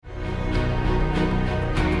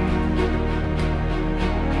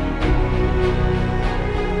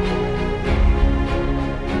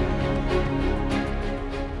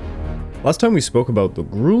Last time we spoke about the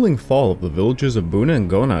grueling fall of the villages of Buna and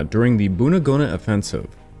Gona during the Buna-Gona offensive.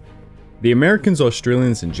 The Americans,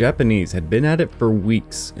 Australians, and Japanese had been at it for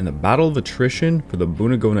weeks in the Battle of Attrition for the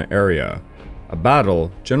Buna-Gona area, a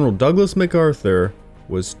battle General Douglas MacArthur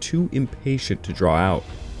was too impatient to draw out.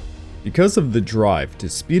 Because of the drive to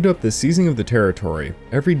speed up the seizing of the territory,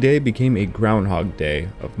 every day became a groundhog day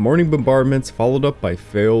of morning bombardments followed up by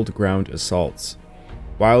failed ground assaults.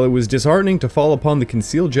 While it was disheartening to fall upon the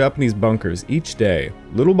concealed Japanese bunkers each day,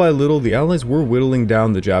 little by little the Allies were whittling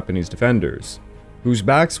down the Japanese defenders, whose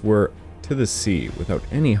backs were to the sea without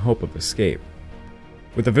any hope of escape.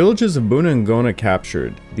 With the villages of Buna and Gona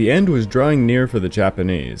captured, the end was drawing near for the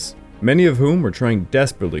Japanese, many of whom were trying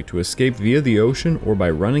desperately to escape via the ocean or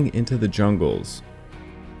by running into the jungles.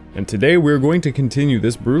 And today we're going to continue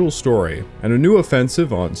this brutal story and a new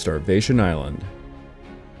offensive on Starvation Island.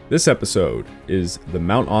 This episode is the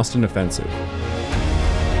Mount Austen Offensive.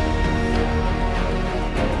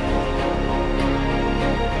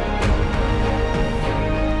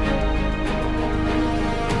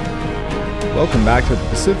 Welcome back to the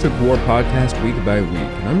Pacific War Podcast week by week,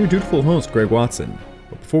 and I'm your dutiful host, Greg Watson.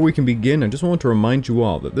 But before we can begin, I just want to remind you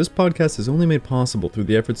all that this podcast is only made possible through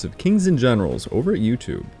the efforts of Kings and Generals over at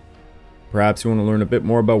YouTube. Perhaps you want to learn a bit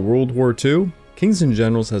more about World War II? Kings and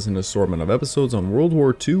Generals has an assortment of episodes on World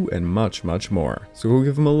War II and much, much more, so go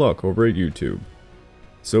give them a look over at YouTube.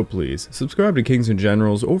 So please, subscribe to Kings and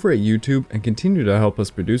Generals over at YouTube and continue to help us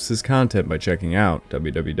produce this content by checking out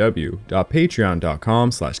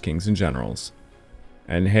www.patreon.com/kingsandgenerals.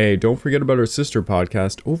 And hey, don't forget about our sister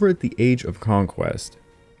podcast over at The Age of Conquest,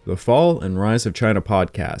 the Fall and Rise of China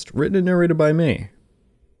podcast, written and narrated by me.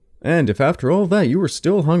 And if after all that you are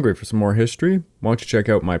still hungry for some more history, why don't you check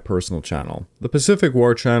out my personal channel, the Pacific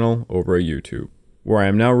War channel over at YouTube, where I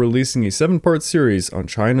am now releasing a 7-part series on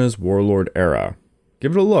China's warlord era.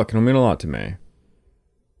 Give it a look, it'll mean a lot to me.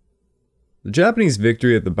 The Japanese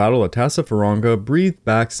victory at the Battle of Tassafaronga breathed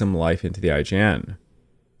back some life into the IJN.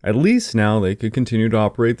 At least now they could continue to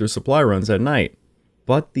operate their supply runs at night.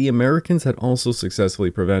 But the Americans had also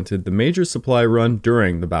successfully prevented the major supply run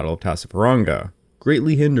during the Battle of Tassafaronga,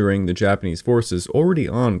 greatly hindering the Japanese forces already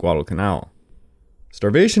on Guadalcanal.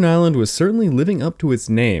 Starvation Island was certainly living up to its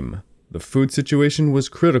name. The food situation was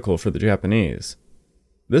critical for the Japanese.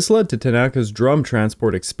 This led to Tanaka's drum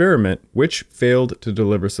transport experiment, which failed to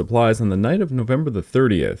deliver supplies on the night of November the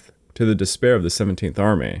 30th, to the despair of the 17th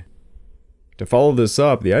Army. To follow this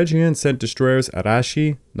up, the IJN sent destroyers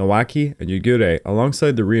Arashi, Nowaki, and Yugure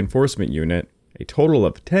alongside the reinforcement unit, a total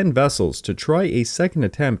of 10 vessels, to try a second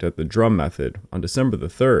attempt at the drum method on December the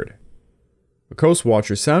 3rd. A coast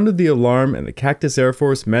watcher sounded the alarm and the Cactus Air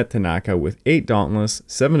Force met Tanaka with 8 Dauntless,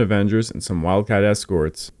 7 Avengers, and some Wildcat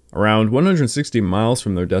escorts, around 160 miles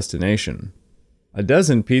from their destination. A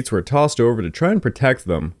dozen Petes were tossed over to try and protect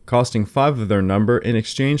them, costing 5 of their number in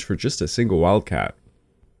exchange for just a single Wildcat.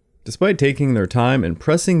 Despite taking their time and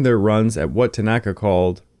pressing their runs at what Tanaka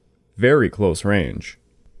called very close range,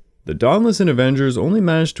 the Dauntless and Avengers only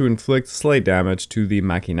managed to inflict slight damage to the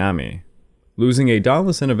Makinami, losing a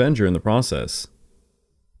Dauntless and Avenger in the process.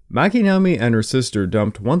 Makinami and her sister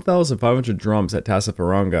dumped 1,500 drums at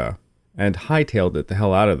Tassafaronga and hightailed it the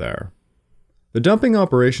hell out of there. The dumping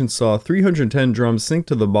operation saw 310 drums sink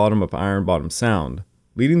to the bottom of Iron Bottom Sound,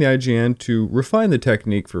 leading the IJN to refine the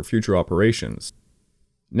technique for future operations.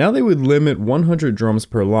 Now they would limit 100 drums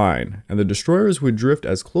per line, and the destroyers would drift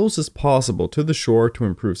as close as possible to the shore to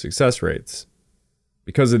improve success rates.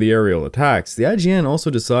 Because of the aerial attacks, the IJN also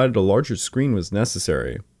decided a larger screen was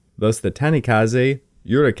necessary. Thus the Tanikaze,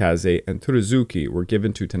 Yurikaze, and Turazuki were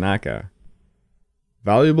given to Tanaka.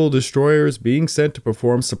 Valuable destroyers being sent to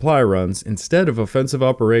perform supply runs instead of offensive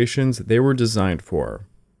operations they were designed for.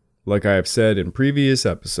 Like I have said in previous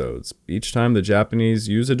episodes, each time the Japanese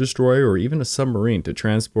use a destroyer or even a submarine to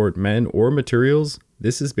transport men or materials,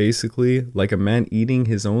 this is basically like a man eating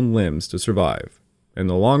his own limbs to survive. In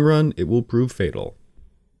the long run, it will prove fatal.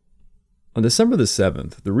 On December the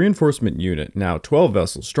 7th, the reinforcement unit, now 12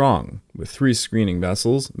 vessels strong, with 3 screening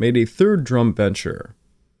vessels, made a third drum venture.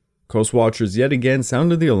 Coast watchers yet again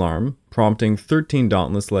sounded the alarm, prompting 13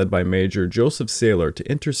 Dauntless led by Major Joseph Saylor to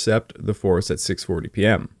intercept the force at 6:40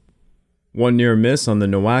 p.m. One near miss on the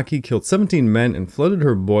Nowaki killed 17 men and flooded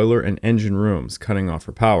her boiler and engine rooms, cutting off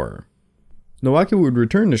her power. Nowaki would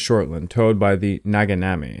return to Shortland, towed by the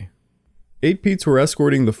Naganami. 8 Petes were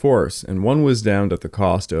escorting the force, and 1 was downed at the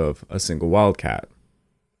cost of a single Wildcat.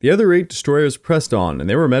 The other 8 destroyers pressed on, and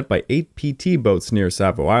they were met by 8 PT boats near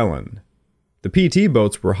Savo Island. The PT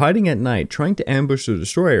boats were hiding at night trying to ambush the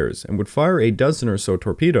destroyers and would fire a dozen or so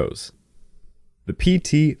torpedoes. The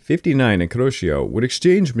PT-59 and Kuroshio would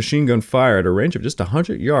exchange machine gun fire at a range of just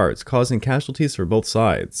 100 yards, causing casualties for both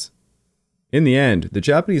sides. In the end, the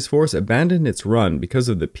Japanese force abandoned its run because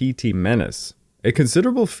of the PT Menace, a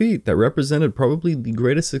considerable feat that represented probably the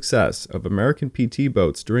greatest success of American PT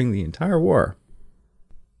boats during the entire war.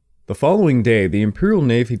 The following day, the Imperial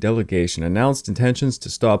Navy delegation announced intentions to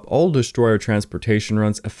stop all destroyer transportation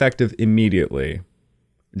runs effective immediately.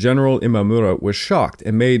 General Imamura was shocked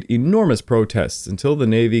and made enormous protests until the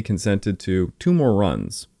Navy consented to 2 more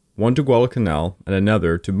runs, one to Guadalcanal and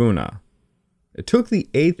another to Buna. It took the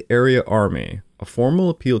 8th Area Army a formal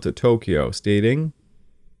appeal to Tokyo stating,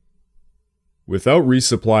 "Without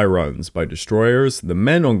resupply runs by destroyers, the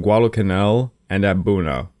men on Guadalcanal and at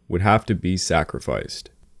Buna would have to be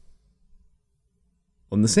sacrificed."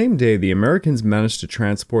 On the same day, the Americans managed to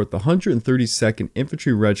transport the 132nd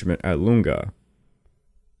Infantry Regiment at Lunga.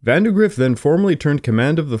 Vandegrift then formally turned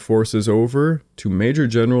command of the forces over to Major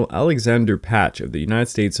General Alexander Patch of the United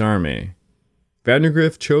States Army.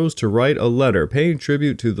 Vandegrift chose to write a letter paying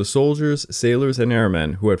tribute to the soldiers, sailors, and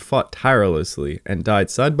airmen who had fought tirelessly and died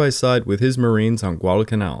side by side with his Marines on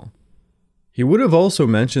Guadalcanal. He would have also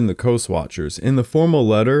mentioned the Coast Watchers in the formal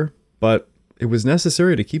letter, but it was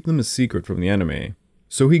necessary to keep them a secret from the enemy,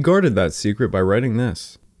 so he guarded that secret by writing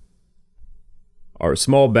this. "Our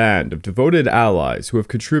small band of devoted allies who have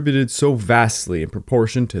contributed so vastly in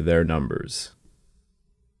proportion to their numbers."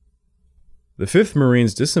 The 5th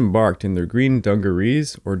Marines disembarked in their green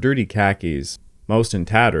dungarees or dirty khakis, most in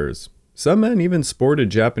tatters. Some men even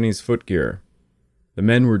sported Japanese footgear. The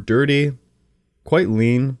men were dirty, quite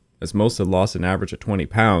lean, as most had lost an average of 20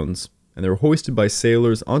 pounds, and they were hoisted by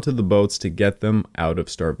sailors onto the boats to get them out of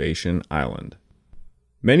Starvation Island.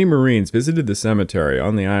 Many Marines visited the cemetery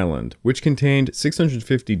on the island, which contained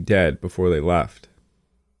 650 dead before they left.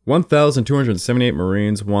 1,278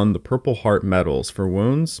 Marines won the Purple Heart medals for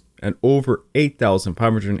wounds, and over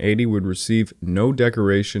 8,580 would receive no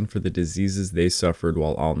decoration for the diseases they suffered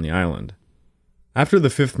while on the island. After the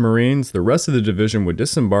 5th Marines, the rest of the division would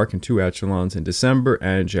disembark in 2 echelons in December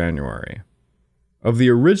and January. Of the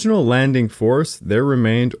original landing force, there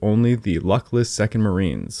remained only the luckless 2nd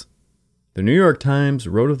Marines. The New York Times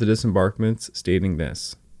wrote of the disembarkments stating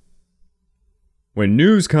this: "When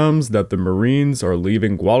news comes that the Marines are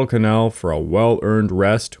leaving Guadalcanal for a well-earned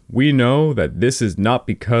rest, we know that this is not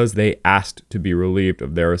because they asked to be relieved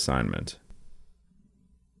of their assignment."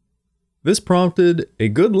 This prompted a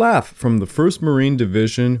good laugh from the 1st Marine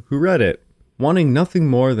Division, who read it, wanting nothing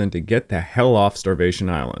more than to get the hell off Starvation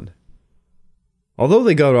Island. Although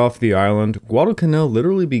they got off the island, Guadalcanal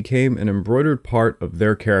literally became an embroidered part of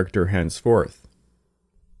their character henceforth.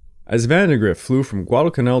 As Vandegrift flew from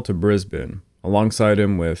Guadalcanal to Brisbane, alongside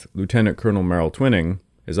him with Lieutenant Colonel Merrill Twining,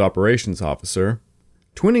 his operations officer,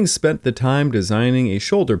 Twining spent the time designing a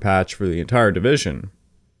shoulder patch for the entire division.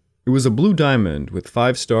 It was a blue diamond with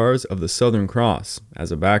 5 stars of the Southern Cross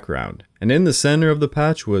as a background, and in the center of the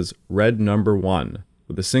patch was red number 1,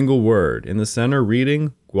 with a single word in the center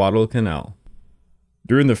reading Guadalcanal.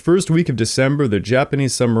 During the first week of December, the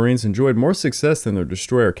Japanese submarines enjoyed more success than their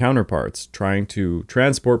destroyer counterparts, trying to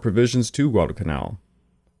transport provisions to Guadalcanal.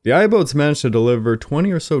 The I-boats managed to deliver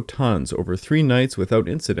 20 or so tons over 3 nights without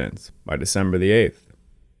incident by December the 8th.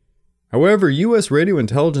 However, U.S. radio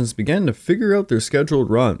intelligence began to figure out their scheduled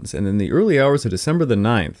runs, and in the early hours of December the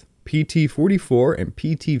 9th, PT-44 and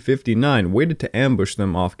PT-59 waited to ambush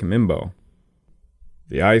them off Coimbo.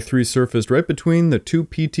 The I-3 surfaced right between the 2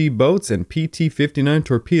 PT boats, and PT-59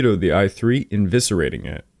 torpedoed the I-3, eviscerating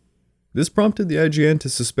it. This prompted the IJN to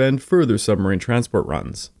suspend further submarine transport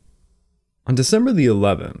runs. On December the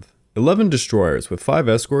 11th, 11 destroyers with 5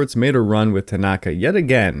 escorts made a run with Tanaka yet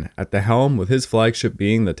again at the helm, with his flagship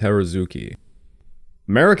being the Teruzuki.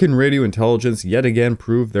 American radio intelligence yet again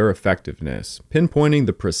proved their effectiveness, pinpointing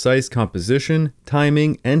the precise composition,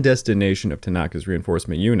 timing, and destination of Tanaka's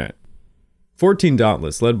reinforcement unit. 14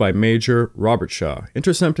 Dauntless, led by Major Robert Shaw,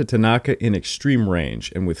 intercepted Tanaka in extreme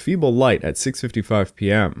range and with feeble light at 6:55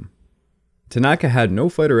 p.m. Tanaka had no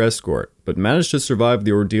fighter escort, but managed to survive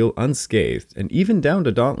the ordeal unscathed and even downed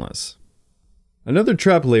a Dauntless. Another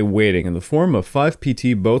trap lay waiting in the form of 5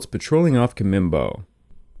 PT boats patrolling off Coimbo.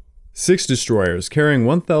 6 destroyers carrying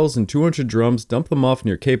 1,200 drums dumped them off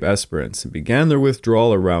near Cape Esperance and began their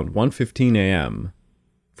withdrawal around 1:15 a.m.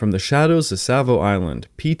 From the shadows of Savo Island,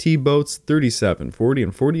 PT boats 37, 40,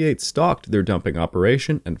 and 48 stalked their dumping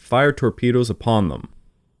operation and fired torpedoes upon them.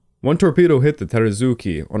 One torpedo hit the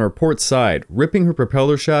Teruzuki on her port side, ripping her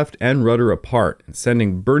propeller shaft and rudder apart and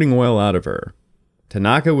sending burning oil out of her.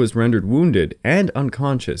 Tanaka was rendered wounded and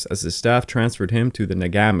unconscious as the staff transferred him to the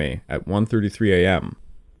Nagami at 1:33 a.m.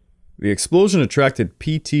 The explosion attracted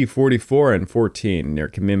PT-44 and 14 near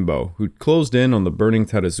Kimimbo, who closed in on the burning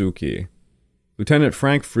Terazuki. Lieutenant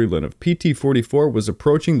Frank Freeland of PT-44 was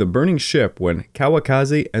approaching the burning ship when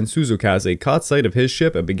Kawakaze and Suzukaze caught sight of his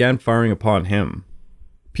ship and began firing upon him.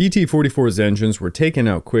 PT-44's engines were taken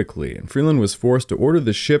out quickly, and Freeland was forced to order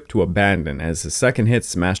the ship to abandon as the second hit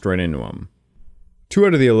smashed right into him. 2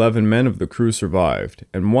 out of the 11 men of the crew survived,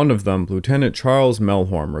 and one of them, Lieutenant Charles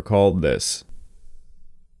Melhorn, recalled this.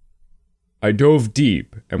 I dove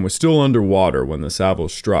deep and was still underwater when the salvo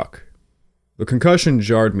struck. The concussion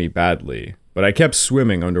jarred me badly, but I kept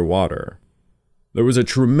swimming underwater. There was a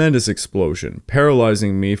tremendous explosion,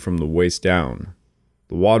 paralyzing me from the waist down.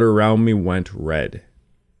 The water around me went red.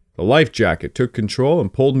 The life jacket took control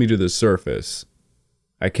and pulled me to the surface.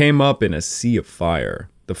 I came up in a sea of fire,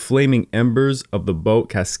 the flaming embers of the boat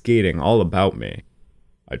cascading all about me.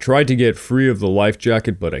 I tried to get free of the life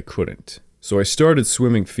jacket, but I couldn't, so I started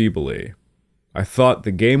swimming feebly. I thought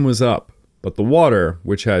the game was up, but the water,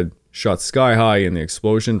 which had shot sky high in the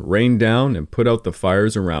explosion, rained down and put out the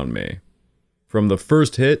fires around me. From the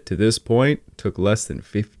first hit to this point took less than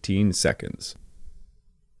 15 seconds.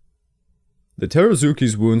 The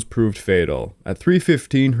Terazuki's wounds proved fatal. At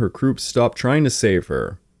 3:15, her crew stopped trying to save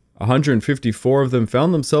her. 154 of them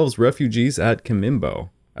found themselves refugees at Kimimbo,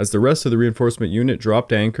 as the rest of the reinforcement unit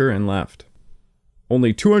dropped anchor and left.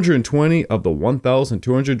 Only 220 of the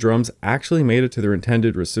 1,200 drums actually made it to their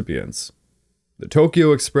intended recipients. The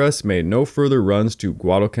Tokyo Express made no further runs to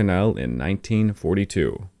Guadalcanal in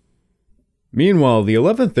 1942. Meanwhile, the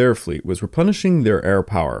 11th Air Fleet was replenishing their air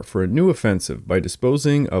power for a new offensive by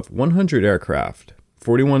disposing of 100 aircraft,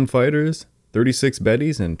 41 fighters, 36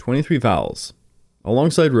 Bettys, and 23 Vals.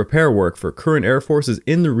 Alongside repair work for current air forces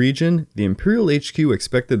in the region, the Imperial HQ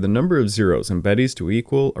expected the number of Zeros and Bettys to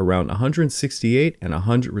equal around 168 and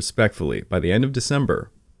 100 respectively by the end of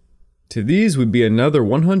December. To these would be another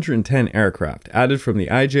 110 aircraft added from the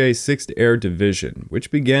IJA 6th Air Division,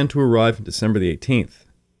 which began to arrive on December the 18th.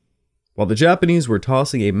 While the Japanese were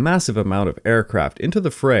tossing a massive amount of aircraft into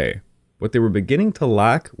the fray, what they were beginning to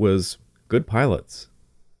lack was good pilots.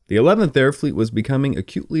 The 11th Air Fleet was becoming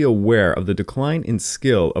acutely aware of the decline in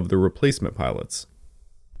skill of the replacement pilots.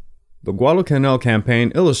 The Guadalcanal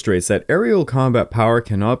campaign illustrates that aerial combat power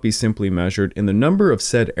cannot be simply measured in the number of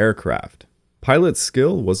said aircraft. Pilot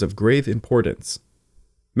skill was of grave importance.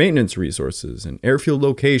 Maintenance resources and airfield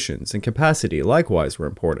locations and capacity likewise were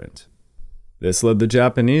important. This led the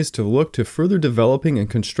Japanese to look to further developing and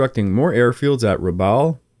constructing more airfields at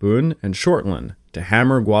Rabaul, Buna, and Shortland to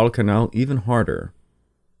hammer Guadalcanal even harder.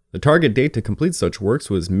 The target date to complete such works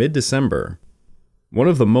was mid-December. One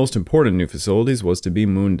of the most important new facilities was to be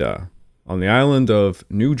Munda, on the island of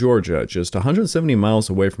New Georgia, just 170 miles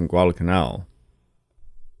away from Guadalcanal.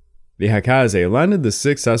 The Hakaze landed the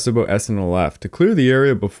 6th Sasebo SNLF to clear the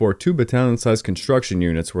area before 2 battalion-sized construction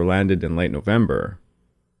units were landed in late November.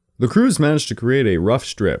 The crews managed to create a rough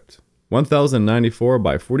strip, 1,094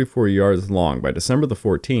 by 44 yards long by December the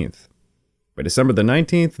 14th. By December the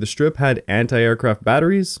 19th, the strip had anti-aircraft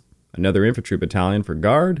batteries, another infantry battalion for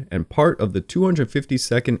guard, and part of the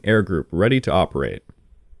 252nd Air Group ready to operate.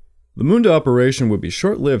 The Munda operation would be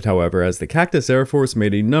short-lived, however, as the Cactus Air Force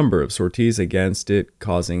made a number of sorties against it,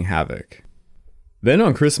 causing havoc. Then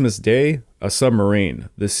on Christmas Day, a submarine,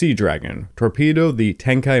 the Sea Dragon, torpedoed the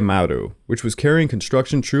Tenkai Maru, which was carrying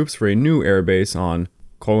construction troops for a new airbase on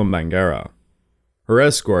Kolombangara. Her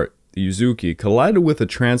escort, the Yuzuki, collided with a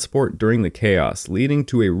transport during the chaos, leading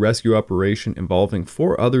to a rescue operation involving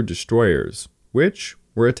 4 other destroyers, which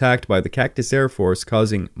were attacked by the Cactus Air Force,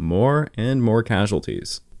 causing more and more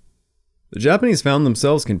casualties. The Japanese found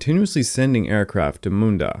themselves continuously sending aircraft to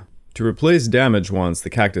Munda to replace damaged ones the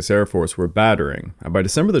Cactus Air Force were battering, and by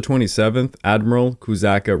December the 27th, Admiral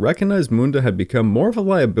Kusaka recognized Munda had become more of a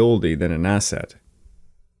liability than an asset.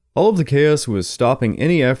 All of the chaos was stopping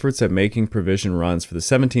any efforts at making provision runs for the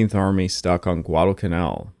 17th Army stuck on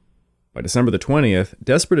Guadalcanal. By December the 20th,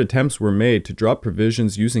 desperate attempts were made to drop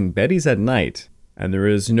provisions using Bettys at night, and there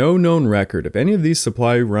is no known record of any of these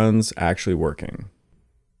supply runs actually working.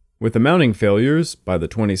 With the mounting failures, by the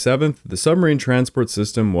 27th, the submarine transport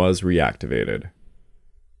system was reactivated.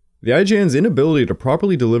 The IJN's inability to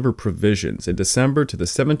properly deliver provisions in December to the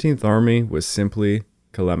 17th Army was simply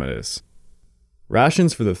calamitous.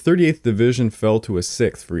 Rations for the 38th Division fell to a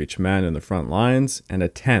 6th for each man in the front lines and a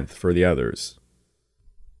 10th for the others.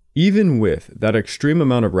 Even with that extreme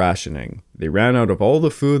amount of rationing, they ran out of all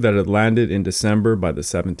the food that had landed in December by the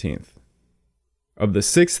 17th. Of the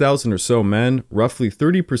 6,000 or so men, roughly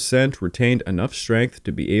 30% retained enough strength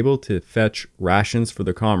to be able to fetch rations for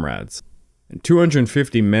their comrades, and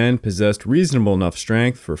 250 men possessed reasonable enough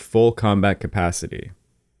strength for full combat capacity.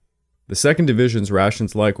 The 2nd Division's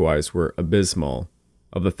rations likewise were abysmal.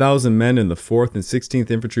 Of the 1,000 men in the 4th and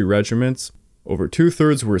 16th Infantry Regiments, over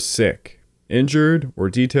 2/3 were sick, injured, or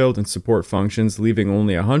detailed in support functions, leaving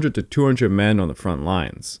only 100 to 200 men on the front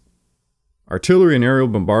lines. Artillery and aerial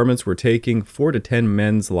bombardments were taking 4 to 10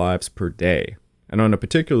 men's lives per day, and on a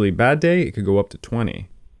particularly bad day, it could go up to 20.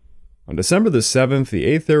 On December the 7th, the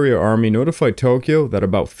 8th Area Army notified Tokyo that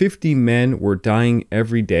about 50 men were dying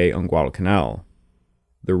every day on Guadalcanal.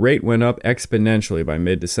 The rate went up exponentially by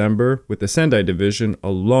mid-December, with the Sendai Division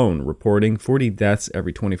alone reporting 40 deaths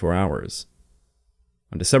every 24 hours.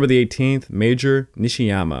 On December the 18th, Major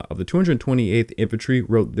Nishiyama of the 228th Infantry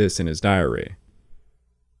wrote this in his diary.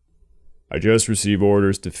 I just received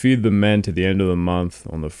orders to feed the men to the end of the month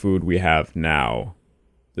on the food we have now.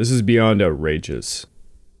 This is beyond outrageous.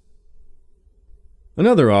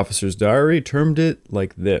 Another officer's diary termed it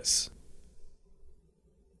like this.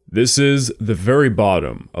 This is the very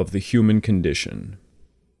bottom of the human condition.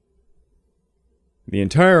 The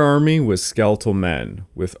entire army was skeletal men,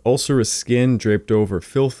 with ulcerous skin draped over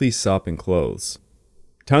filthy, sopping clothes.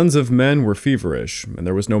 Tons of men were feverish, and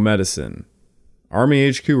there was no medicine. Army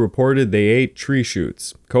HQ reported they ate tree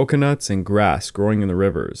shoots, coconuts, and grass growing in the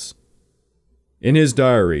rivers. In his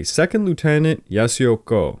diary, 2nd Lieutenant Yasuo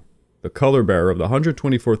Ko, the color bearer of the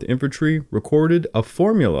 124th Infantry, recorded a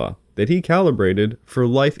formula that he calibrated for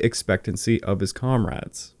life expectancy of his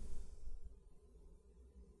comrades.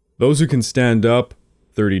 Those who can stand up,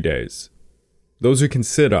 30 days. Those who can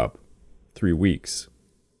sit up, 3 weeks.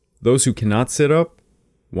 Those who cannot sit up,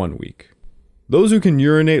 1 week. Those who can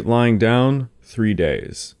urinate lying down, 3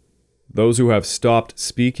 days. Those who have stopped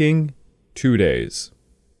speaking, 2 days.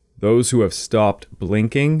 Those who have stopped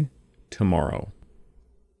blinking, tomorrow.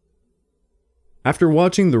 After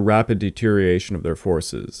watching the rapid deterioration of their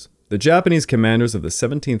forces, the Japanese commanders of the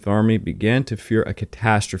 17th Army began to fear a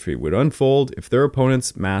catastrophe would unfold if their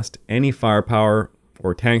opponents massed any firepower,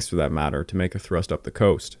 or tanks for that matter, to make a thrust up the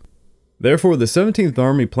coast. Therefore, the 17th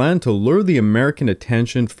Army planned to lure the American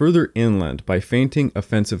attention further inland by feinting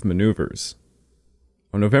offensive maneuvers.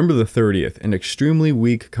 On November the 30th, an extremely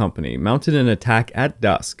weak company mounted an attack at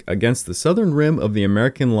dusk against the southern rim of the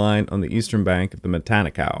American line on the eastern bank of the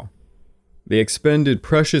Matanikau. They expended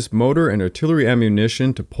precious motor and artillery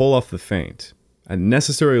ammunition to pull off the feint, a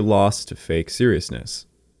necessary loss to fake seriousness.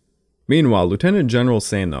 Meanwhile, Lieutenant General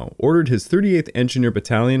Sano ordered his 38th Engineer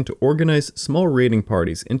Battalion to organize small raiding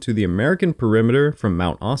parties into the American perimeter from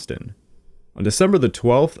Mount Austen. On December the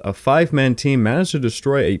 12th, a 5-man team managed to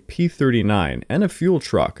destroy a P-39 and a fuel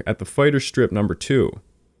truck at the fighter strip number 2.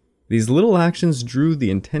 These little actions drew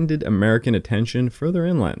the intended American attention further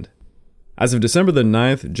inland. As of December the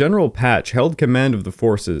 9th, General Patch held command of the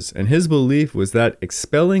forces, and his belief was that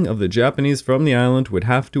expelling of the Japanese from the island would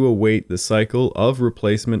have to await the cycle of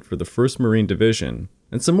replacement for the 1st Marine Division,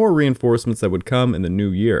 and some more reinforcements that would come in the new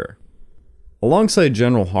year. Alongside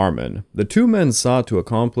General Harmon, the two men sought to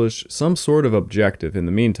accomplish some sort of objective in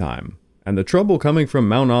the meantime, and the trouble coming from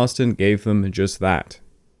Mount Austen gave them just that.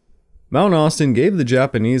 Mount Austen gave the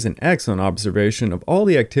Japanese an excellent observation of all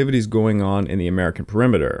the activities going on in the American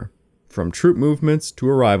perimeter, from troop movements to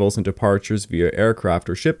arrivals and departures via aircraft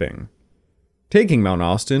or shipping. Taking Mount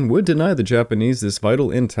Austen would deny the Japanese this vital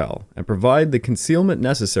intel and provide the concealment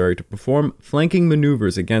necessary to perform flanking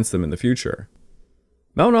maneuvers against them in the future.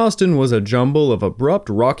 Mount Austen was a jumble of abrupt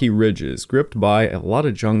rocky ridges gripped by a lot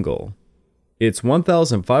of jungle. Its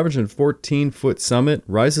 1,514-foot summit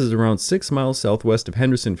rises around 6 miles southwest of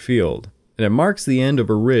Henderson Field, and it marks the end of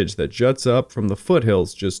a ridge that juts up from the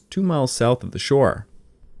foothills just 2 miles south of the shore.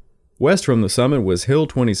 West from the summit was Hill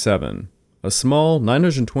 27, a small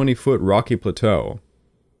 920-foot rocky plateau.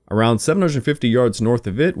 Around 750 yards north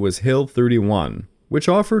of it was Hill 31, which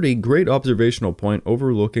offered a great observational point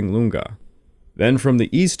overlooking Lunga. Then from the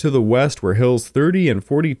east to the west were Hills 30 and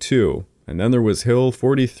 42, and then there was Hill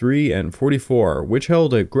 43 and 44, which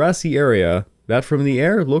held a grassy area that from the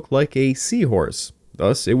air looked like a seahorse.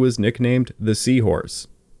 Thus, it was nicknamed the Seahorse.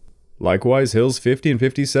 Likewise, Hills 50 and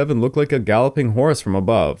 57 looked like a galloping horse from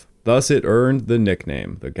above. Thus, it earned the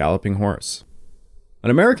nickname, the Galloping Horse.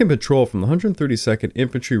 An American patrol from the 132nd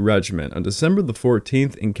Infantry Regiment on December the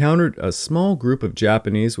 14th encountered a small group of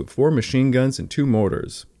Japanese with 4 machine guns and 2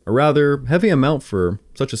 mortars, a rather heavy amount for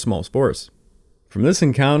such a small force. From this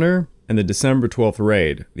encounter and the December 12th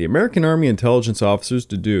raid, the American Army intelligence officers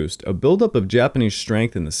deduced a buildup of Japanese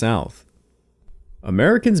strength in the south.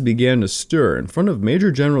 Americans began to stir in front of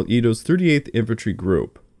Major General Ito's 38th Infantry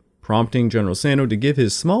Group, prompting General Sano to give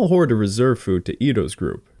his small hoard of reserve food to Ito's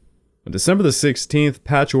group. On December the 16th,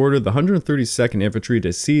 Patch ordered the 132nd Infantry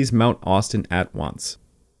to seize Mount Austen at once.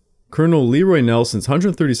 Colonel Leroy Nelson's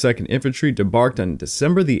 132nd Infantry debarked on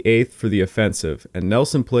December the 8th for the offensive, and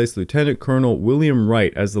Nelson placed Lieutenant Colonel William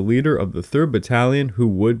Wright as the leader of the 3rd Battalion, who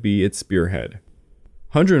would be its spearhead.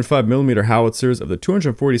 105mm howitzers of the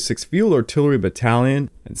 246th Field Artillery Battalion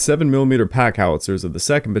and 7mm pack howitzers of the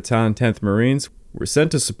 2nd Battalion 10th Marines were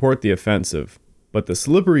sent to support the offensive, but the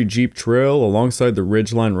slippery Jeep Trail alongside the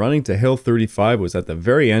ridgeline running to Hill 35 was at the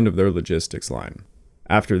very end of their logistics line.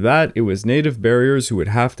 After that, it was native barriers who would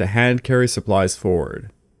have to hand carry supplies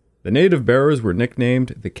forward. The native bearers were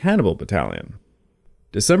nicknamed the Cannibal Battalion.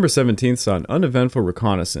 December 17th saw an uneventful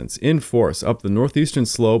reconnaissance in force up the northeastern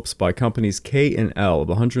slopes by Companies K and L of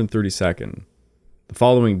the 132nd. The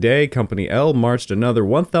following day, Company L marched another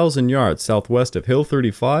 1,000 yards southwest of Hill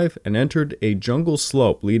 35 and entered a jungle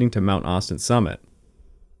slope leading to Mount Austen summit.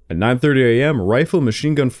 At 9:30 a.m., rifle and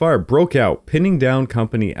machine gun fire broke out, pinning down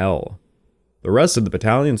Company L. The rest of the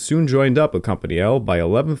battalion soon joined up with Company L by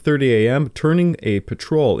 11:30 a.m., turning a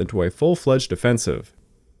patrol into a full-fledged offensive.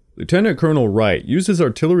 Lieutenant Colonel Wright used his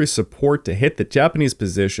artillery support to hit the Japanese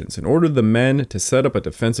positions and ordered the men to set up a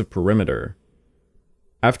defensive perimeter.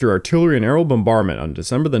 After artillery and aerial bombardment on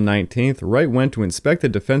December the 19th, Wright went to inspect the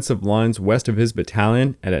defensive lines west of his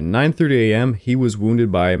battalion, and at 9:30 a.m. he was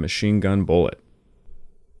wounded by a machine gun bullet.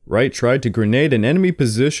 Wright tried to grenade an enemy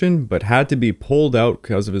position, but had to be pulled out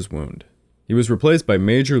because of his wound. He was replaced by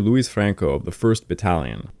Major Luis Franco of the 1st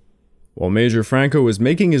Battalion. While Major Franco was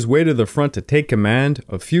making his way to the front to take command,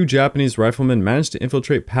 a few Japanese riflemen managed to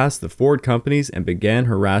infiltrate past the forward companies and began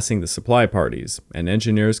harassing the supply parties and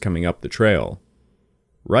engineers coming up the trail.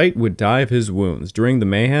 Wright would die of his wounds during the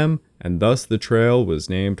mayhem, and thus the trail was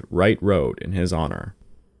named Wright Road in his honor.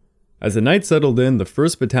 As the night settled in, the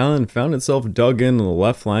 1st Battalion found itself dug in on the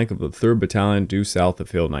left flank of the 3rd Battalion due south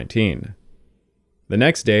of Hill 19. The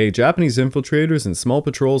next day, Japanese infiltrators and small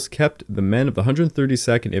patrols kept the men of the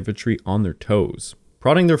 132nd Infantry on their toes,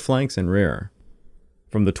 prodding their flanks and rear.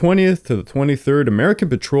 From the 20th to the 23rd, American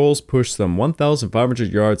patrols pushed some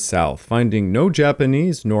 1,500 yards south, finding no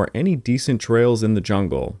Japanese nor any decent trails in the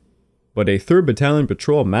jungle. But a 3rd Battalion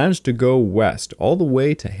patrol managed to go west all the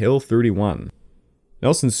way to Hill 31.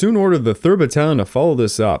 Nelson soon ordered the 3rd Battalion to follow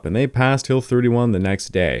this up, and they passed Hill 31 the next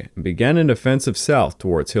day and began an offensive south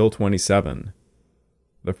towards Hill 27.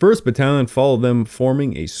 The 1st Battalion followed them,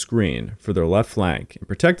 forming a screen for their left flank and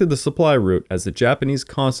protected the supply route as the Japanese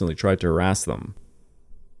constantly tried to harass them.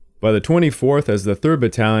 By the 24th, as the 3rd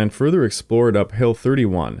Battalion further explored up Hill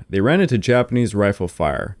 31, they ran into Japanese rifle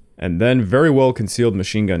fire and then very well concealed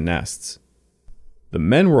machine gun nests. The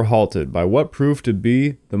men were halted by what proved to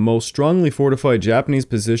be the most strongly fortified Japanese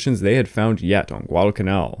positions they had found yet on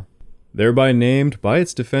Guadalcanal, thereby named by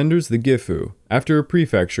its defenders the Gifu, after a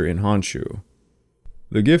prefecture in Honshu.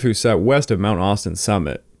 The Gifu sat west of Mount Austen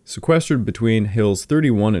summit, sequestered between hills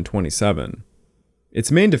 31 and 27.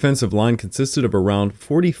 Its main defensive line consisted of around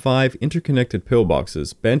 45 interconnected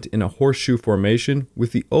pillboxes bent in a horseshoe formation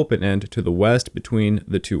with the open end to the west between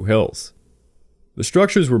the two hills. The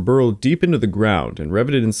structures were burrowed deep into the ground and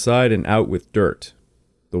riveted inside and out with dirt.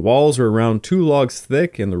 The walls were around 2 logs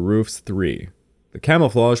thick and the roofs 3. The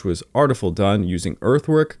camouflage was artfully done using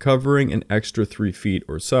earthwork covering an extra 3 feet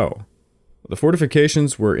or so. The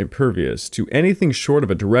fortifications were impervious to anything short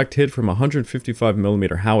of a direct hit from a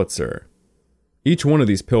 155mm howitzer. Each one of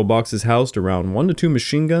these pillboxes housed around 1 to 2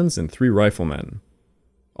 machine guns and 3 riflemen.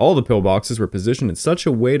 All the pillboxes were positioned in such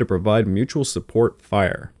a way to provide mutual support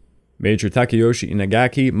fire. Major Takeyoshi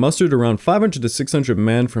Inagaki mustered around 500 to 600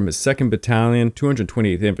 men from his 2nd Battalion,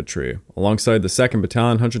 228th Infantry, alongside the 2nd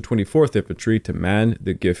Battalion, 124th Infantry to man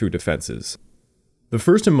the Gifu defenses. The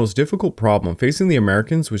first and most difficult problem facing the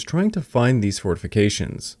Americans was trying to find these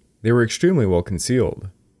fortifications. They were extremely well concealed.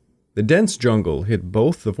 The dense jungle hid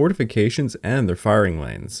both the fortifications and their firing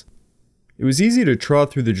lanes. It was easy to trot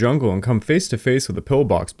through the jungle and come face to face with a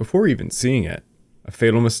pillbox before even seeing it, a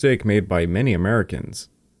fatal mistake made by many Americans.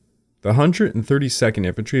 The 132nd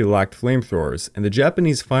Infantry lacked flamethrowers, and the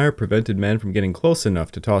Japanese fire prevented men from getting close enough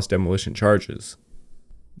to toss demolition charges.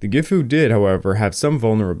 The Gifu did, however, have some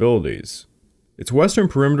vulnerabilities. Its western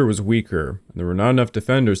perimeter was weaker, and there were not enough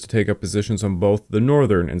defenders to take up positions on both the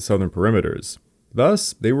northern and southern perimeters.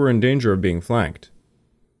 Thus, they were in danger of being flanked.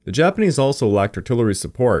 The Japanese also lacked artillery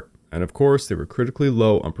support, and of course they were critically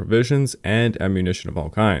low on provisions and ammunition of all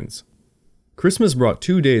kinds. Christmas brought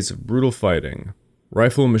 2 days of brutal fighting.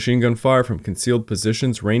 Rifle and machine gun fire from concealed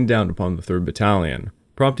positions rained down upon the 3rd Battalion,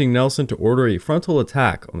 prompting Nelson to order a frontal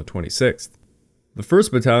attack on the 26th. The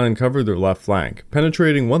 1st Battalion covered their left flank,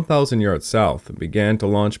 penetrating 1,000 yards south, and began to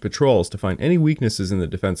launch patrols to find any weaknesses in the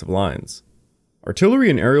defensive lines. Artillery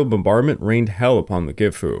and aerial bombardment rained hell upon the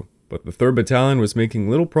Gifu, but the 3rd Battalion was making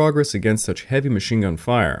little progress against such heavy machine gun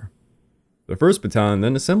fire. The 1st Battalion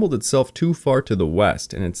then assembled itself too far to the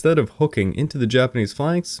west, and instead of hooking into the Japanese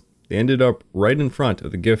flanks, they ended up right in front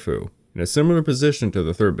of the Gifu, in a similar position to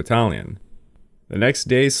the 3rd Battalion. The next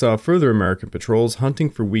day saw further American patrols hunting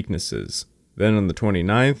for weaknesses. Then on the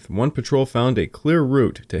 29th, one patrol found a clear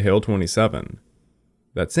route to Hill 27.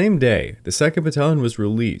 That same day, the 2nd Battalion was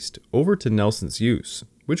released over to Nelson's use,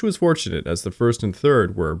 which was fortunate as the 1st and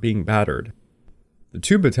 3rd were being battered. The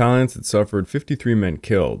 2 battalions had suffered 53 men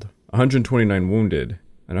killed, 129 wounded,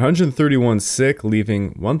 and 131 sick,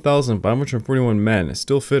 leaving 1,541 men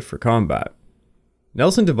still fit for combat.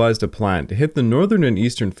 Nelson devised a plan to hit the northern and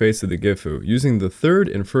eastern face of the Gifu using the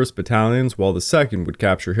 3rd and 1st Battalions while the 2nd would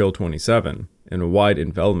capture Hill 27 in a wide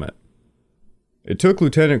envelopment. It took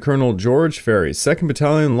Lieutenant Colonel George Ferry's 2nd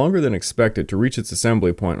Battalion longer than expected to reach its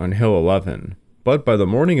assembly point on Hill 11, but by the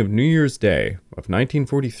morning of New Year's Day of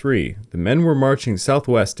 1943, the men were marching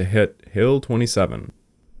southwest to hit Hill 27.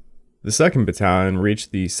 The 2nd Battalion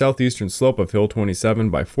reached the southeastern slope of Hill 27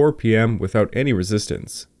 by 4 p.m. without any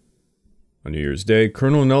resistance. On New Year's Day,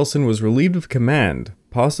 Colonel Nelson was relieved of command,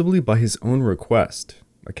 possibly by his own request.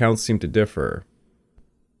 Accounts seem to differ.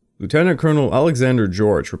 Lieutenant Colonel Alexander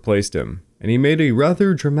George replaced him, and he made a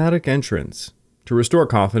rather dramatic entrance. To restore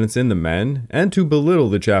confidence in the men, and to belittle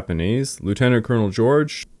the Japanese, Lieutenant Colonel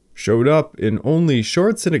George showed up in only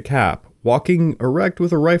shorts and a cap, walking erect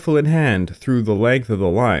with a rifle in hand through the length of the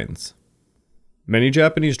lines. Many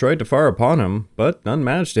Japanese tried to fire upon him, but none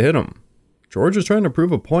managed to hit him. George was trying to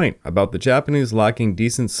prove a point about the Japanese lacking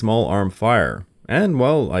decent small arm fire, and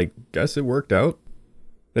well, I guess it worked out.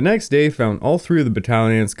 The next day found all 3 of the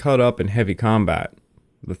battalions caught up in heavy combat.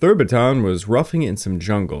 The 3rd Battalion was roughing it in some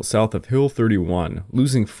jungle south of Hill 31,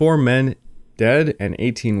 losing 4 men dead and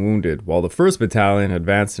 18 wounded, while the 1st Battalion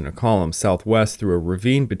advanced in a column southwest through a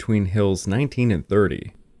ravine between hills 19 and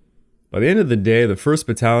 30. By the end of the day, the 1st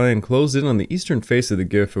Battalion closed in on the eastern face of the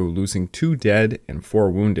Gifu, losing 2 dead and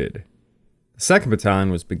 4 wounded. The 2nd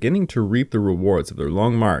Battalion was beginning to reap the rewards of their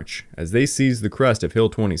long march as they seized the crest of Hill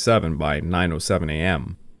 27 by 9:07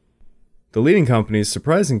 a.m. The leading companies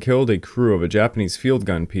surprised and killed a crew of a Japanese field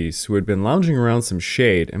gun piece who had been lounging around some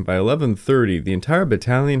shade, and by 11:30 the entire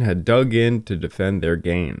battalion had dug in to defend their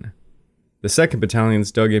gain. The 2nd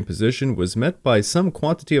Battalion's dug-in position was met by some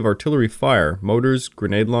quantity of artillery fire, mortars,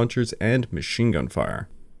 grenade launchers, and machine gun fire.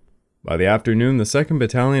 By the afternoon, the 2nd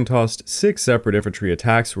Battalion tossed 6 separate infantry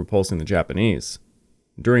attacks repulsing the Japanese.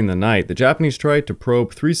 During the night, the Japanese tried to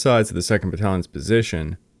probe 3 sides of the 2nd Battalion's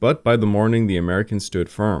position, but by the morning the Americans stood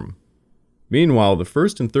firm. Meanwhile, the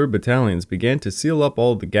 1st and 3rd Battalions began to seal up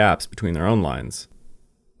all the gaps between their own lines.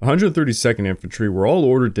 132nd Infantry were all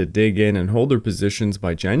ordered to dig in and hold their positions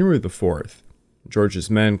by January the 4th. George's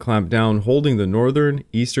men clamped down, holding the northern,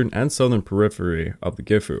 eastern, and southern periphery of the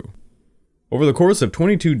Gifu. Over the course of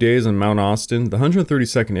 22 days on Mount Austen, the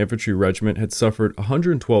 132nd Infantry Regiment had suffered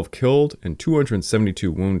 112 killed and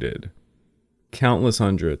 272 wounded. Countless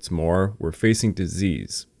hundreds more were facing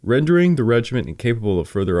disease, rendering the regiment incapable of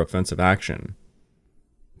further offensive action.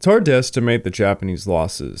 It's hard to estimate the Japanese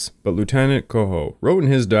losses, but Lieutenant Koho wrote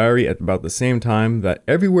in his diary at about the same time that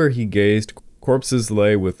everywhere he gazed, corpses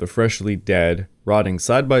lay with the freshly dead, rotting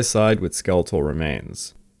side by side with skeletal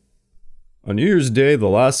remains. On New Year's Day, the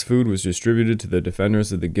last food was distributed to the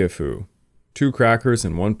defenders of the Gifu, 2 crackers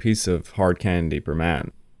and 1 piece of hard candy per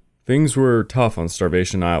man. Things were tough on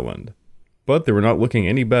Starvation Island, but they were not looking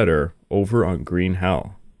any better over on Green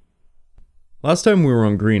Hell. Last time we were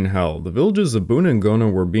on Green Hell, the villages of Buna and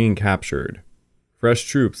Gona were being captured. Fresh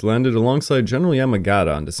troops landed alongside General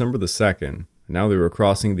Yamagata on December the 2nd, and now they were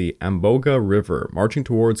crossing the Amboga River, marching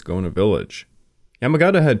towards Gona village.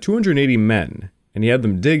 Yamagata had 280 men, and he had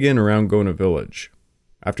them dig in around Gona village.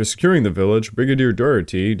 After securing the village, Brigadier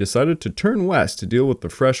Doherty decided to turn west to deal with the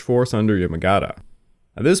fresh force under Yamagata.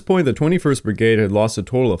 At this point, the 21st Brigade had lost a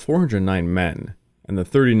total of 409 men, and the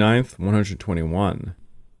 39th, 121.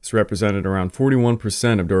 This represented around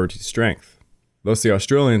 41% of Doherty's strength. Thus, the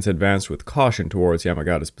Australians advanced with caution towards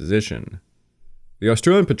Yamagata's position. The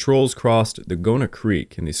Australian patrols crossed the Gona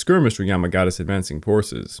Creek and they skirmished with Yamagata's advancing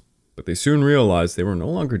forces, but they soon realized they were no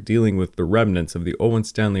longer dealing with the remnants of the Owen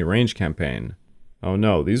Stanley Range campaign. Oh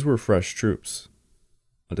no, these were fresh troops.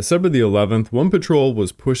 On December the 11th, one patrol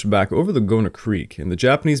was pushed back over the Gona Creek, and the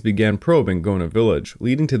Japanese began probing Gona village,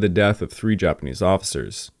 leading to the death of 3 Japanese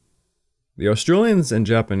officers. The Australians and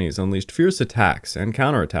Japanese unleashed fierce attacks and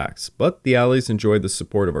counterattacks, but the Allies enjoyed the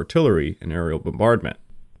support of artillery and aerial bombardment.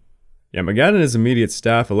 Yamagata and his immediate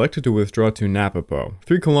staff elected to withdraw to Napopo,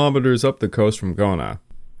 3 kilometers up the coast from Gona,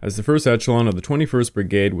 as the first echelon of the 21st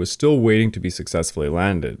Brigade was still waiting to be successfully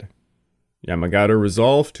landed. Yamagata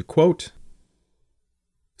resolved to, quote,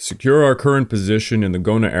 "Secure our current position in the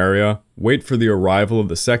Gona area, wait for the arrival of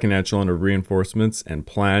the second echelon of reinforcements, and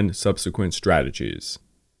plan subsequent strategies."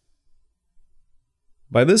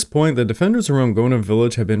 By this point, the defenders around Gona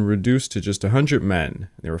village had been reduced to just 100 men,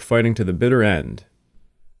 and they were fighting to the bitter end.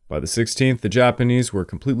 By the 16th, the Japanese were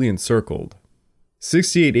completely encircled.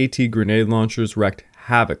 68 AT grenade launchers wreaked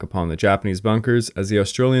havoc upon the Japanese bunkers as the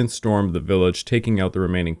Australians stormed the village, taking out the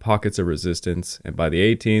remaining pockets of resistance, and by the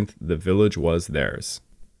 18th, the village was theirs.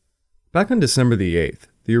 Back on December the 8th,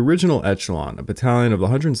 the original echelon, a battalion of the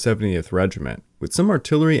 170th Regiment, with some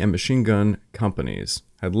artillery and machine gun companies,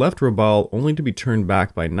 had left Rabaul only to be turned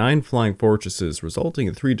back by 9 flying fortresses, resulting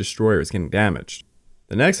in 3 destroyers getting damaged.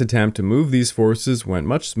 The next attempt to move these forces went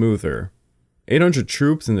much smoother. 800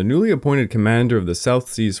 troops and the newly appointed commander of the South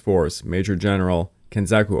Seas Force, Major General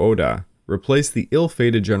Kenzaku Oda, replaced the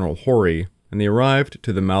ill-fated General Hori, and they arrived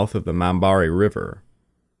to the mouth of the Mambari River.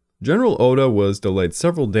 General Oda was delayed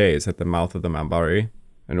several days at the mouth of the Mambari,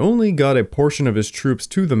 and only got a portion of his troops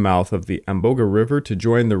to the mouth of the Amboga River to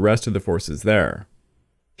join the rest of the forces there.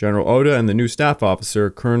 General Oda and the new staff officer,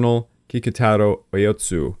 Colonel Kikitaro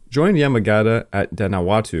Oyotsu, joined Yamagata at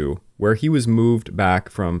Danawatu, where he was moved back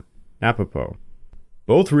from Napopo.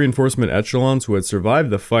 Both reinforcement echelons who had survived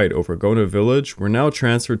the fight over Gona village were now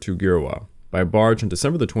transferred to Girwa by barge on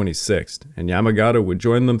December the 26th, and Yamagata would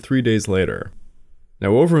join them 3 days later.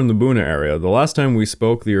 Now over in the Buna area, the last time we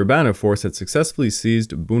spoke, the Urbana force had successfully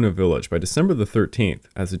seized Buna village by December the 13th,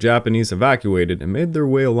 as the Japanese evacuated and made their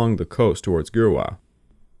way along the coast towards Girwa.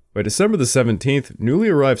 By December the 17th, newly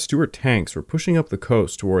arrived Stuart tanks were pushing up the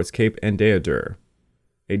coast towards Cape Endeavour.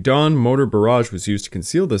 A dawn motor barrage was used to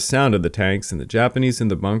conceal the sound of the tanks and the Japanese in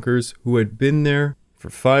the bunkers, who had been there for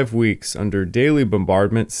 5 weeks under daily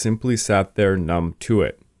bombardment, simply sat there numb to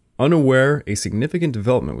it, unaware a significant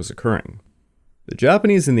development was occurring. The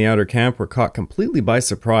Japanese in the outer camp were caught completely by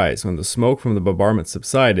surprise when the smoke from the bombardment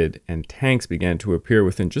subsided and tanks began to appear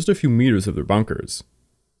within just a few meters of their bunkers.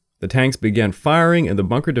 The tanks began firing and the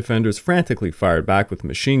bunker defenders frantically fired back with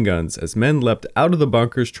machine guns as men leapt out of the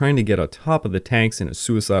bunkers trying to get on top of the tanks in a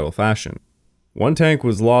suicidal fashion. One tank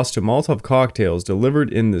was lost to Molotov cocktails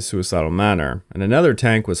delivered in this suicidal manner, and another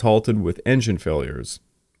tank was halted with engine failures.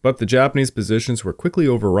 But the Japanese positions were quickly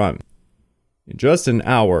overrun. In just an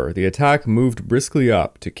hour, the attack moved briskly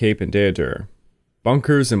up to Cape Endeavour.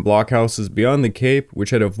 Bunkers and blockhouses beyond the Cape,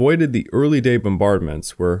 which had avoided the early day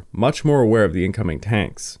bombardments, were much more aware of the incoming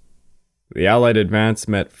tanks. The Allied advance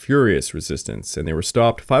met furious resistance, and they were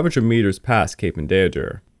stopped 500 meters past Cape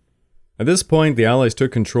Endeavour. At this point, the Allies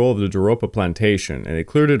took control of the Doropa plantation, and they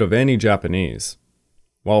cleared it of any Japanese.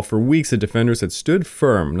 While for weeks the defenders had stood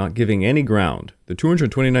firm, not giving any ground, the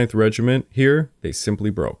 229th Regiment, here, they simply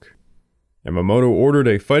broke. Yamamoto ordered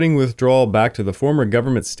a fighting withdrawal back to the former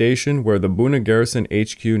government station where the Buna Garrison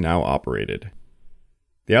HQ now operated.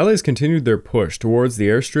 The Allies continued their push towards the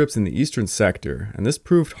airstrips in the eastern sector, and this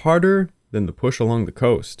proved harder than the push along the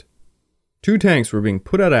coast. 2 tanks were being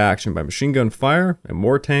put out of action by machine gun fire, and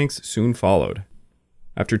more tanks soon followed.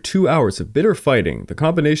 After 2 hours of bitter fighting, the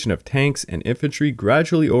combination of tanks and infantry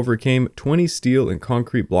gradually overcame 20 steel and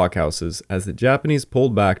concrete blockhouses as the Japanese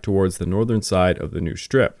pulled back towards the northern side of the new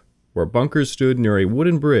strip, where bunkers stood near a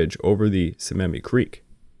wooden bridge over the Simemi Creek.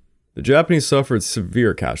 The Japanese suffered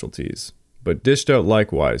severe casualties, but dished out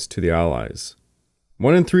likewise to the Allies.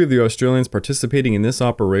 1 in 3 of the Australians participating in this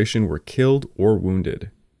operation were killed or wounded.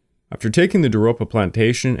 After taking the Doropa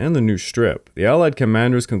plantation and the new strip, the Allied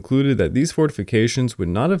commanders concluded that these fortifications would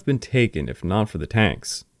not have been taken if not for the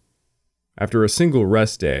tanks. After a single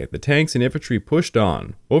rest day, the tanks and infantry pushed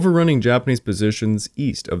on, overrunning Japanese positions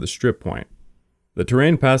east of the strip point. The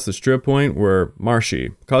terrain past the strip point were marshy,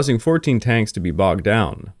 causing 14 tanks to be bogged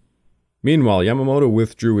down. Meanwhile, Yamamoto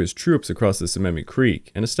withdrew his troops across the Simemi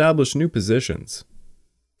Creek and established new positions.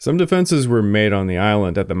 Some defenses were made on the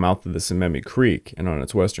island at the mouth of the Simemi Creek and on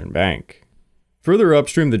its western bank. Further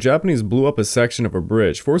upstream, the Japanese blew up a section of a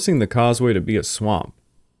bridge, forcing the causeway to be a swamp.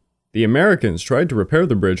 The Americans tried to repair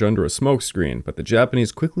the bridge under a smokescreen, but the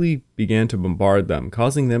Japanese quickly began to bombard them,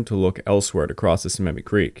 causing them to look elsewhere to cross the Simemi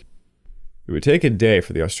Creek. It would take a day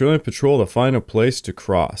for the Australian patrol to find a place to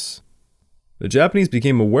cross. The Japanese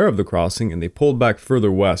became aware of the crossing and they pulled back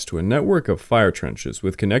further west to a network of fire trenches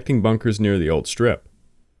with connecting bunkers near the old strip.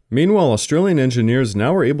 Meanwhile, Australian engineers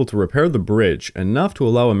now were able to repair the bridge enough to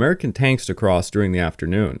allow American tanks to cross during the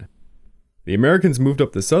afternoon. The Americans moved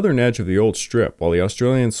up the southern edge of the old strip, while the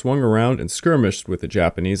Australians swung around and skirmished with the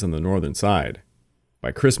Japanese on the northern side.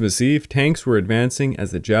 By Christmas Eve, tanks were advancing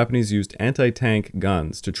as the Japanese used anti-tank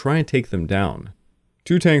guns to try and take them down.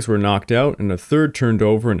 2 tanks were knocked out and a third turned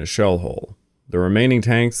over in a shell hole. The remaining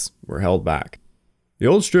tanks were held back. The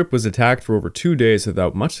old strip was attacked for over 2 days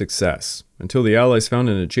without much success, until the Allies found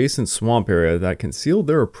an adjacent swamp area that concealed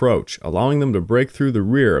their approach, allowing them to break through the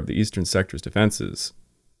rear of the eastern sector's defenses.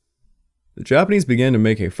 The Japanese began to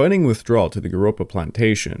make a fighting withdrawal to the Goropa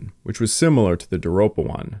plantation, which was similar to the Doropa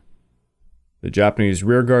one. The Japanese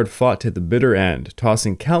rearguard fought to the bitter end,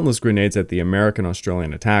 tossing countless grenades at the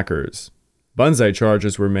American-Australian attackers. Banzai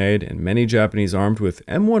charges were made, and many Japanese armed with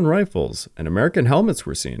M1 rifles and American helmets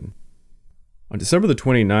were seen. On December the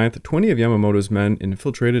 29th, 20 of Yamamoto's men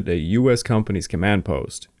infiltrated a U.S. company's command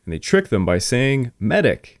post, and they tricked them by saying,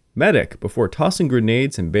 "Medic! Medic!" before tossing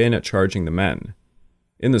grenades and bayonet charging the men.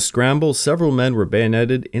 In the scramble, several men were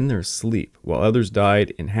bayoneted in their sleep, while others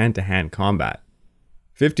died in hand-to-hand combat.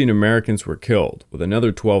 15 Americans were killed, with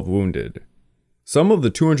another 12 wounded. Some of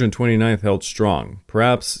the 229th held strong,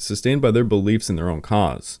 perhaps sustained by their beliefs in their own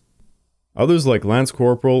cause. Others, like Lance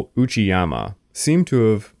Corporal Uchiyama, seem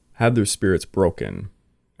to have had their spirits broken,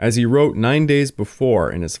 as he wrote 9 days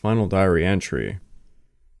before in his final diary entry,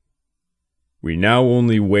 "We now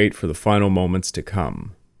only wait for the final moments to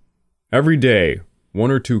come. Every day,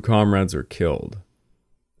 1 or 2 comrades are killed.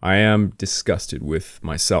 I am disgusted with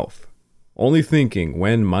myself, only thinking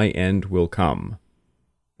when my end will come.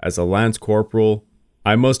 As a lance corporal,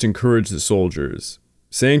 I must encourage the soldiers,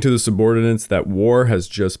 saying to the subordinates that war has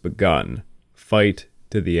just begun. Fight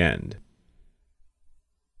to the end."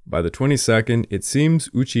 By the 22nd, it seems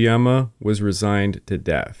Uchiyama was resigned to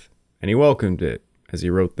death, and he welcomed it as he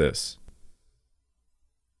wrote this: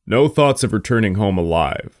 "No thoughts of returning home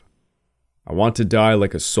alive. I want to die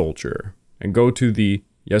like a soldier and go to the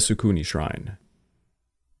Yasukuni Shrine."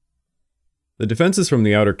 The defenses from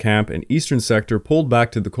the outer camp and eastern sector pulled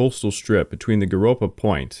back to the coastal strip between the Goropa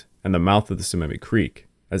Point and the mouth of the Simemi Creek,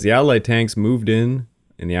 as the Allied tanks moved in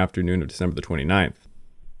the afternoon of December the 29th.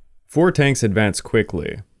 4 tanks advanced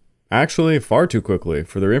quickly, actually far too quickly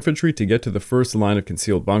for their infantry to get to the first line of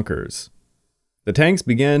concealed bunkers. The tanks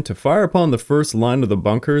began to fire upon the first line of the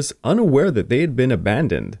bunkers, unaware that they had been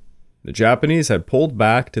abandoned. The Japanese had pulled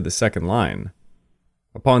back to the second line.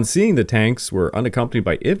 Upon seeing the tanks were unaccompanied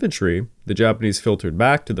by infantry, the Japanese filtered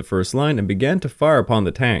back to the first line and began to fire upon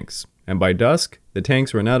the tanks, and by dusk, the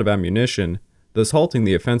tanks ran out of ammunition, thus halting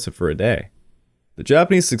the offensive for a day. The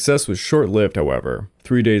Japanese success was short-lived, however.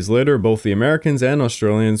 3 days later, both the Americans and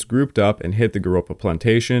Australians grouped up and hit the Goropa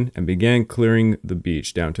plantation and began clearing the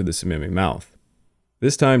beach down to the Simemi mouth.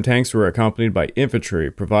 This time, tanks were accompanied by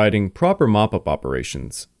infantry, providing proper mop-up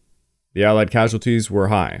operations. The Allied casualties were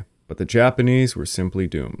high, but the Japanese were simply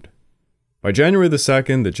doomed. By January the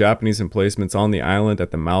 2nd, the Japanese emplacements on the island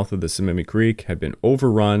at the mouth of the Simemi Creek had been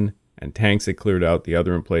overrun, and tanks had cleared out the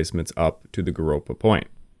other emplacements up to the Goropa Point.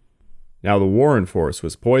 Now the Warren Force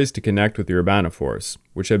was poised to connect with the Urbana Force,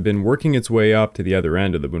 which had been working its way up to the other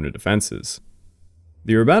end of the Buna defenses.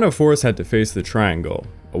 The Urbana Force had to face the Triangle,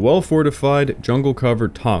 a well-fortified,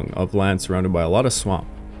 jungle-covered tongue of land surrounded by a lot of swamp.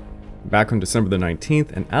 Back on December the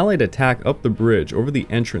 19th, an Allied attack up the bridge over the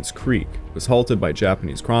Entrance Creek was halted by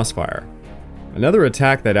Japanese crossfire. Another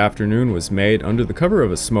attack that afternoon was made under the cover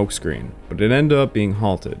of a smokescreen, but it ended up being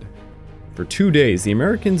halted. For 2 days, the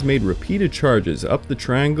Americans made repeated charges up the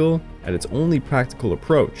Triangle at its only practical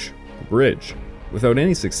approach, the bridge, without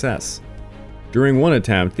any success. During one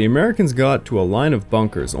attempt, the Americans got to a line of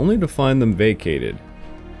bunkers only to find them vacated.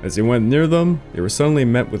 As they went near them, they were suddenly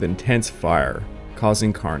met with intense fire,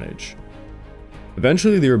 causing carnage.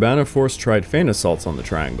 Eventually, the Urbana Force tried feint assaults on the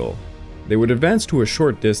Triangle. They would advance to a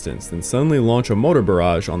short distance, then suddenly launch a mortar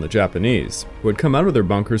barrage on the Japanese, who had come out of their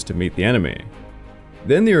bunkers to meet the enemy.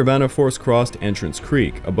 Then the Urbana Force crossed Entrance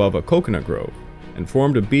Creek above a coconut grove, and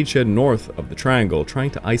formed a beachhead north of the Triangle,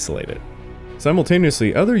 trying to isolate it.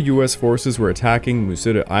 Simultaneously, other U.S. forces were attacking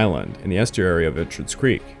Musita Island in the estuary of Entrance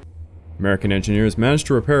Creek. American engineers managed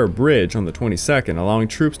to repair a bridge on the 22nd, allowing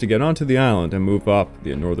troops to get onto the island and move up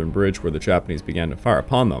the northern bridge where the Japanese began to fire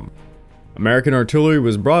upon them. American artillery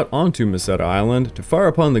was brought onto Musita Island to fire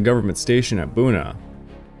upon the government station at Buna.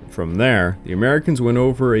 From there, the Americans went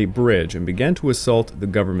over a bridge and began to assault the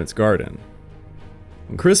government's garden.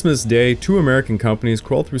 On Christmas Day, 2 American companies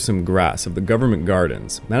crawled through some grass of the government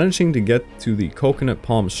gardens, managing to get to the coconut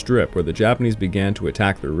palm strip where the Japanese began to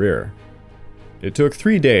attack the rear. It took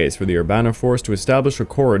 3 days for the Urbana force to establish a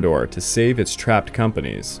corridor to save its trapped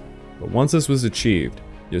companies. But once this was achieved,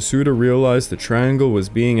 Yasuda realized the triangle was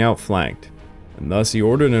being outflanked, and thus he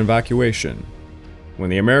ordered an evacuation. When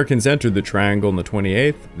the Americans entered the triangle on the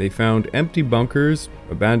 28th, they found empty bunkers,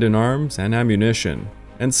 abandoned arms and ammunition,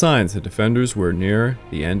 and signs that defenders were near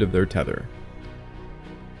the end of their tether.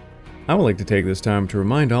 I would like to take this time to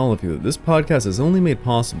remind all of you that this podcast is only made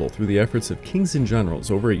possible through the efforts of Kings and Generals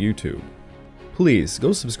over at YouTube. Please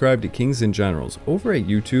go subscribe to Kings and Generals over at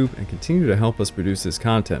YouTube and continue to help us produce this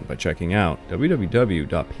content by checking out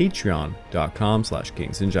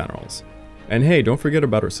www.patreon.com/kingsandgenerals. And hey, don't forget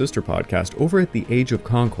about our sister podcast over at The Age of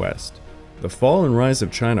Conquest, the Fall and Rise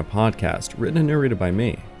of China podcast, written and narrated by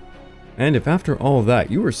me. And if after all of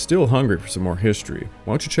that you are still hungry for some more history,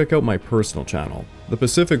 why don't you check out my personal channel, the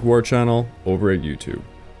Pacific War Channel, over at YouTube,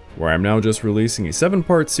 where I'm now just releasing a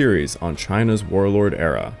 7-part series on China's warlord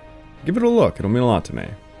era. Give it a look, it'll mean a lot to me.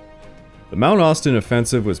 The Mount Austen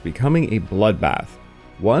offensive was becoming a bloodbath.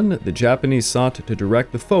 One, the Japanese sought to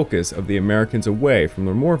direct the focus of the Americans away from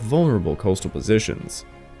their more vulnerable coastal positions.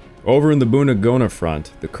 Over in the Buna-Gona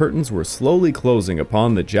front, the curtains were slowly closing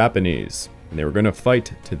upon the Japanese, and they were going to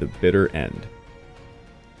fight to the bitter end.